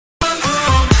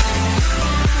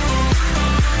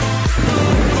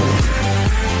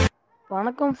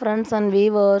வணக்கம் friends and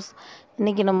viewers.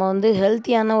 இன்றைக்கி நம்ம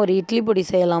ஹெல்த்தியான ஒரு இட்லி பொடி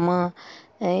செய்யலாமா?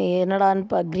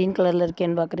 என்னடான்னு க்ரீன் கலரில்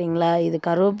இருக்கேன்னு பார்க்குறீங்களா? இது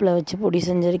கருவேப்பிலை வச்சு பொடி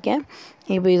செஞ்சுருக்கேன்.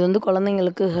 இப்போ இது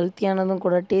குழந்தைங்களுக்கு ஹெல்த்தியானதும்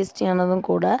கூட, டேஸ்டியானதும்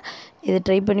கூட. இதை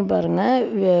ட்ரை பண்ணி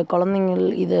பாருங்கள். குழந்தைங்கள்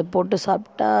இதை போட்டு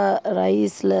சாப்பிட்டா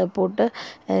ரைஸில் போட்டு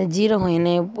ஜீரகம்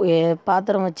எண்ணெயை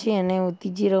பாத்திரம் வச்சு எண்ணெயை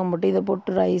ஊற்றி ஜீரகம் போட்டு இதை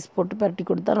போட்டு ரைஸ் போட்டு பரட்டி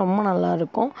கொடுத்தா ரொம்ப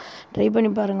நல்லாயிருக்கும். ட்ரை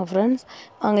பண்ணி பாருங்கள் ஃப்ரெண்ட்ஸ்.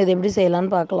 வாங்க இதை எப்படி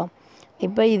செய்யலான்னு பார்க்கலாம்.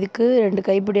 இப்போ இதுக்கு 2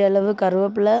 கைப்பிடி அளவு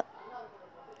கருவேப்பிலை,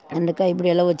 2 கைப்பிடி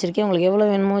அளவு வச்சுருக்கேன். உங்களுக்கு எவ்வளோ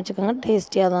வேணுமோ வச்சுக்கோங்க.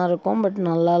 டேஸ்டியாக தான் இருக்கும், பட்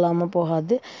நல்லா இல்லாமல்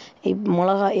போகாது.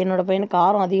 மிளகா, என்னோடய பையனுக்கு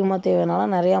காரம் அதிகமாக தேவைனால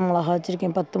நிறையா மிளகா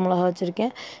வச்சுருக்கேன். 10 மிளகா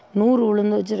வச்சுருக்கேன். 100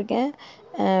 உளுந்து வச்சுருக்கேன்.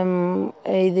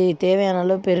 இது தேவையான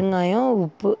அளவு பெருங்காயம்,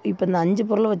 உப்பு. இப்போ இந்த 5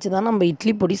 பொருளை வச்சு தான் நம்ம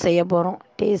இட்லி பொடி செய்ய போகிறோம்.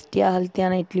 டேஸ்டியாக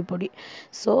ஹெல்த்தியான இட்லி பொடி.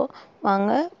 ஸோ வாங்க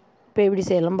இப்போ எப்படி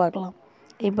செய்யலாம் பார்க்கலாம்.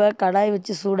 இப்போ கடாய்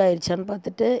வச்சு சூடாயிருச்சான்னு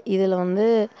பார்த்துட்டு இதில்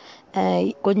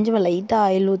கொஞ்சம் லைட்டாக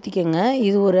ஆயில் ஊற்றிக்கோங்க.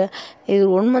 இது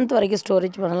 1 மந்த் வரைக்கும்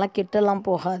ஸ்டோரேஜ் பண்ணலாம், கெட்டெல்லாம்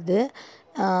போகாது.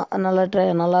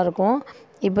 நல்லாயிருக்கும்.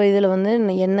 இப்போ இதில்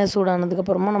எண்ணெய்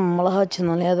சூடானதுக்கப்புறமா நம்ம மிளகா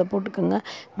வச்சுருந்தோம் இல்லையா, அதை போட்டுக்கோங்க.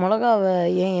 மிளகாவை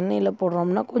ஏன் எண்ணெயில்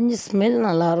போடுறோம்னா கொஞ்சம் ஸ்மெல்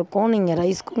நல்லாயிருக்கும். நீங்கள்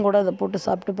ரைஸ்க்கும் கூட அதை போட்டு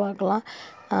சாப்பிட்டு பார்க்கலாம்.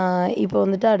 இப்போ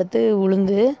அடுத்து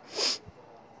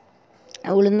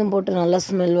உளுந்தும் போட்டு நல்லா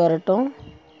ஸ்மெல் வரட்டும்.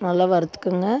 நல்லா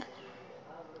வறுத்துக்குங்க.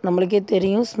 நம்மளுக்கே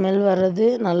தெரியும் ஸ்மெல் வர்றது.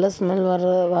 நல்ல ஸ்மெல்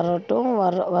வரட்டும்.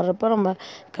 வர்றப்போ நம்ம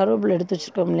கருவேப்பிலை எடுத்து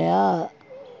வச்சுருக்கோம் இல்லையா,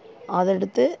 அதை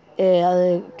எடுத்து அதை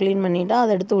க்ளீன் பண்ணிவிட்டு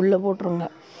அதை எடுத்து உள்ளே போட்டுருங்க.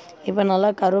 இப்போ நல்லா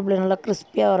கருவேப்பிலை நல்லா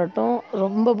கிறிஸ்பியாக வரட்டும்.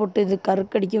 ரொம்ப போட்டு இது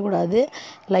கருக்கடிக்கக்கூடாது.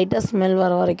 லைட்டாக ஸ்மெல்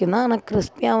வர வரைக்கும் தான், ஆனால்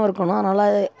கிறிஸ்பியாகவும் இருக்கணும். அதனால்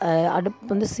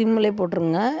அடுப்பு சிம்மிலே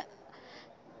போட்டுருங்க.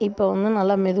 இப்போ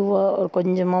நல்லா மெதுவாக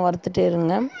கொஞ்சமாக வறுத்துட்டே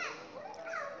இருங்க.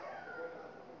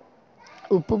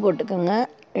 உப்பு போட்டுக்கோங்க.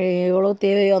 எவ்வளோ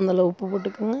தேவையோ அந்தளவு உப்பு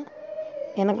போட்டுக்கோங்க.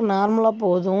 எனக்கு நார்மலாக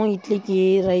போதும். இட்லிக்கு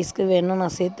ரைஸ்க்கு வேணும்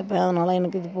நான் சேர்த்துப்பேன், அதனால்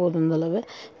எனக்கு இது போதும் இந்தளவு.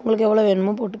 உங்களுக்கு எவ்வளோ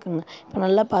வேணுமோ போட்டுக்கோங்க. இப்போ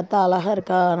நல்லா பார்த்தா அழகாக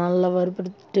இருக்கா? நல்லா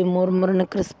வறுபடுத்திட்டு மொறுன்னு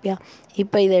கிறிஸ்பியாக.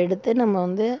 இப்போ இதை எடுத்து நம்ம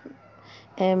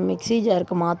மிக்ஸி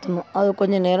ஜாருக்கு மாற்றணும். அது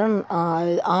கொஞ்சம் நேரம்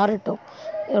ஆறட்டும்.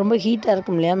 ரொம்ப ஹீட்டாக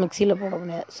இருக்கும் இல்லையா, மிக்சியில் போட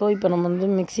முடியாது. ஸோ இப்போ நம்ம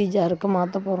மிக்ஸி ஜாருக்கு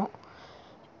மாற்ற போகிறோம்.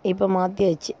 இப்போ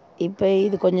மாற்றியாச்சு. இப்போ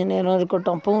இது கொஞ்சம் நேரம்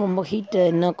இருக்கட்டும். அப்பவும் ரொம்ப ஹீட்டு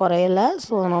இன்னும் குறையலை.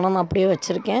 ஸோ அதனால் நான் அப்படியே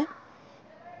வச்சுருக்கேன்.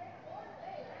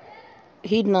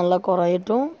 ஹீட் நல்லா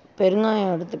குறையட்டும்.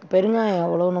 பெருங்காயம்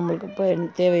எவ்வளோ நம்மளுக்கு இப்போ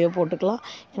தேவையோ போட்டுக்கலாம்.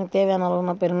 எனக்கு தேவையான அளவு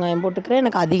நான் பெருங்காயம் போட்டுக்கிறேன்.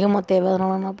 எனக்கு அதிகமாக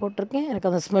தேவையானனால நான் போட்டிருக்கேன். எனக்கு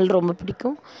அந்த ஸ்மெல் ரொம்ப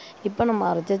பிடிக்கும். இப்போ நம்ம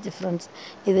அரைச்சாச்சு ஃப்ரெண்ட்ஸ்.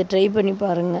 இதை ட்ரை பண்ணி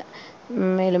பாருங்கள்.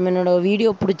 மேலும் என்னோடய வீடியோ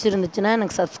பிடிச்சிருந்துச்சுன்னா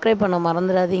எனக்கு சப்ஸ்கிரைப் பண்ண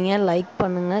மறந்துடாதீங்க. லைக்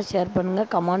பண்ணுங்கள், ஷேர் பண்ணுங்கள்,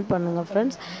 கமெண்ட் பண்ணுங்கள்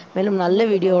ஃப்ரெண்ட்ஸ். மேலும் நல்ல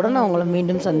வீடியோவோடு நான் உங்களை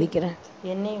மீண்டும் சந்திக்கிறேன்.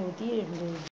 எண்ணெய் ஊற்றி